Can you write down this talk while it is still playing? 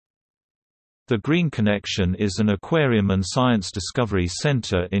The Green Connection is an aquarium and science discovery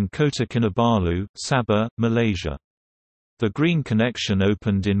center in Kota Kinabalu, Sabah, Malaysia. The Green Connection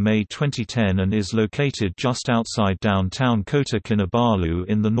opened in May 2010 and is located just outside downtown Kota Kinabalu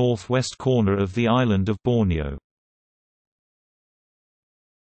in the northwest corner of the island of Borneo.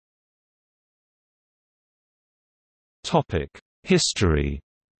 History.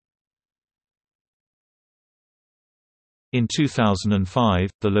 In 2005,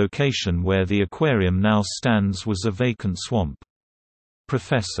 the location where the aquarium now stands was a vacant swamp.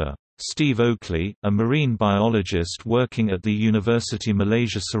 Professor Steve Oakley, a marine biologist working at the University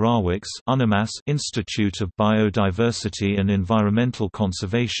Malaysia Sarawak's Institute of Biodiversity and Environmental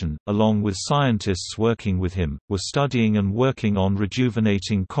Conservation, along with scientists working with him, were studying and working on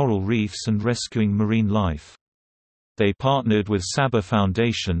rejuvenating coral reefs and rescuing marine life. They partnered with Sabah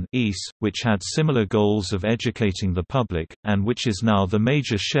Foundation, which had similar goals of educating the public, and which is now the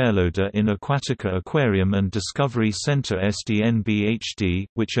major shareholder in Aquatica Aquarium and Discovery Centre SDNBHD,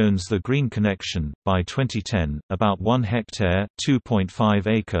 which owns the Green Connection. By 2010, about 1 hectare (2.5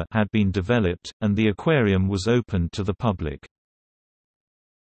 acre) had been developed, and the aquarium was opened to the public.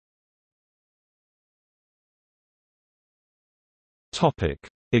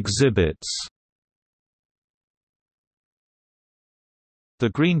 Exhibits. The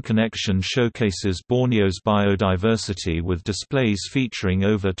Green Connection showcases Borneo's biodiversity with displays featuring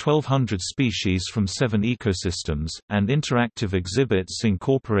over 1,200 species from 7 ecosystems, and interactive exhibits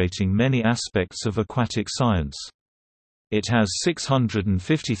incorporating many aspects of aquatic science. It has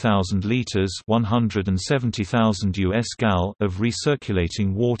 650,000 liters (170,000 US gal) of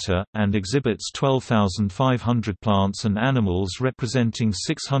recirculating water, and exhibits 12,500 plants and animals representing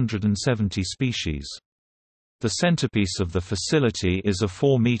 670 species. The centerpiece of the facility is a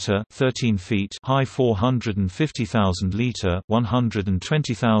 4-meter (13 feet) high 450,000-liter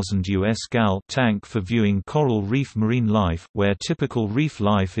 (120,000 US gal) tank for viewing coral reef marine life, where typical reef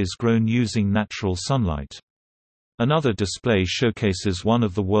life is grown using natural sunlight. Another display showcases one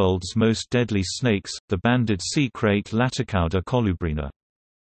of the world's most deadly snakes, the banded sea crate Laticauda colubrina.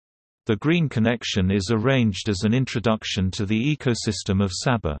 The Green Connection is arranged as an introduction to the ecosystem of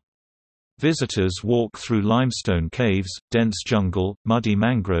Sabah. Visitors walk through limestone caves, dense jungle, muddy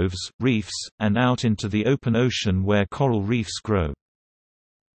mangroves, reefs, and out into the open ocean where coral reefs grow.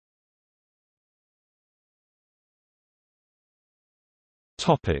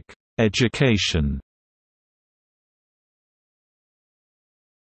 Education.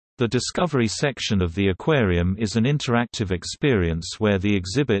 The Discovery section of the aquarium is an interactive experience where the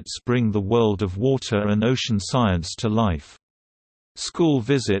exhibits bring the world of water and ocean science to life. School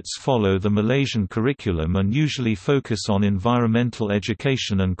visits follow the Malaysian curriculum and usually focus on environmental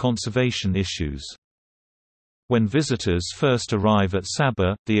education and conservation issues. When visitors first arrive at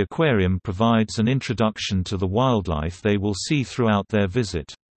Sabah, the aquarium provides an introduction to the wildlife they will see throughout their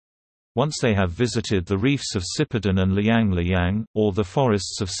visit. Once they have visited the reefs of Sipadan and Liang Liang, or the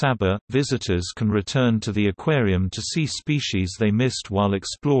forests of Sabah, visitors can return to the aquarium to see species they missed while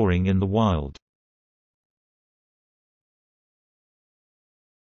exploring in the wild.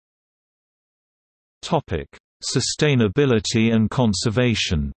 Sustainability and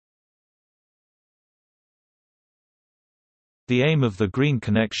conservation. The aim of the Green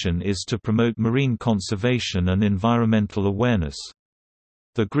Connection is to promote marine conservation and environmental awareness.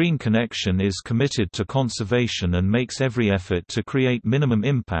 The Green Connection is committed to conservation and makes every effort to create minimum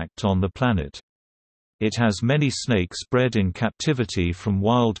impact on the planet. It has many snakes bred in captivity from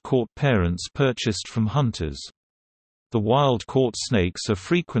wild-caught parents purchased from hunters. The wild-caught snakes are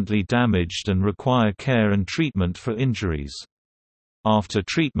frequently damaged and require care and treatment for injuries. After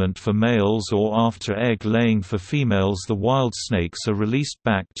treatment for males or after egg-laying for females, the wild snakes are released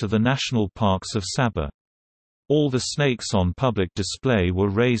back to the national parks of Sabah. All the snakes on public display were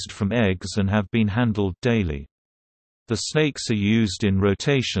raised from eggs and have been handled daily. The snakes are used in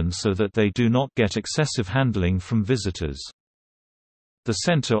rotation so that they do not get excessive handling from visitors. The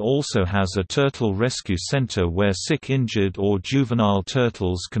center also has a turtle rescue center where sick, injured, or juvenile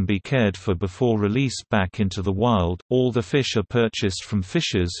turtles can be cared for before release back into the wild. All the fish are purchased from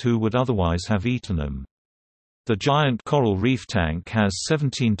fishers who would otherwise have eaten them. The giant coral reef tank has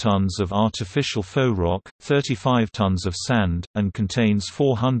 17 tons of artificial faux rock, 35 tons of sand, and contains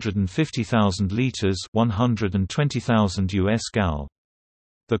 450,000 liters (120,000 US gal).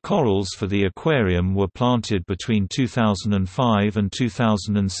 The corals for the aquarium were planted between 2005 and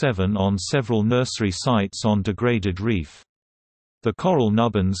 2007 on several nursery sites on degraded reef. The coral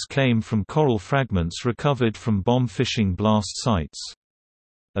nubbins came from coral fragments recovered from bomb fishing blast sites.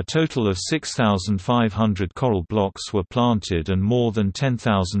 A total of 6,500 coral blocks were planted and more than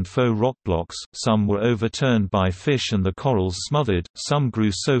 10,000 faux rock blocks. Some were overturned by fish and the corals smothered, some grew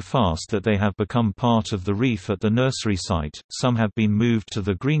so fast that they have become part of the reef at the nursery site, some have been moved to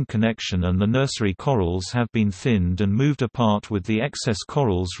the green connection and the nursery corals have been thinned and moved apart with the excess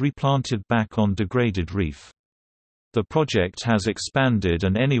corals replanted back on degraded reef. The project has expanded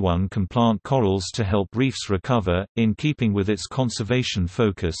and anyone can plant corals to help reefs recover. In keeping with its conservation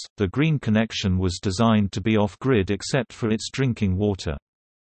focus, the Green Connection was designed to be off-grid except for its drinking water.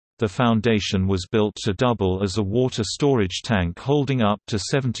 The foundation was built to double as a water storage tank holding up to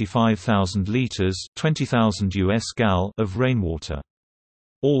 75,000 liters (20,000 US gal) of rainwater.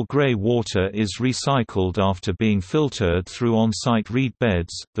 All gray water is recycled after being filtered through on-site reed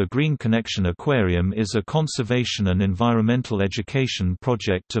beds. The Green Connection Aquarium is a conservation and environmental education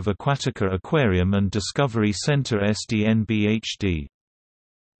project of Aquatica Aquarium and Discovery Center SDNBHD.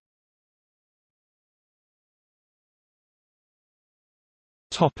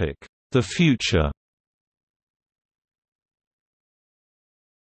 Topic: The future.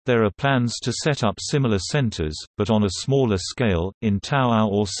 There are plans to set up similar centers, but on a smaller scale, in Tauau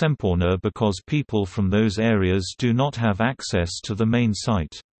or Semporna because people from those areas do not have access to the main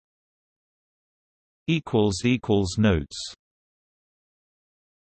site. Notes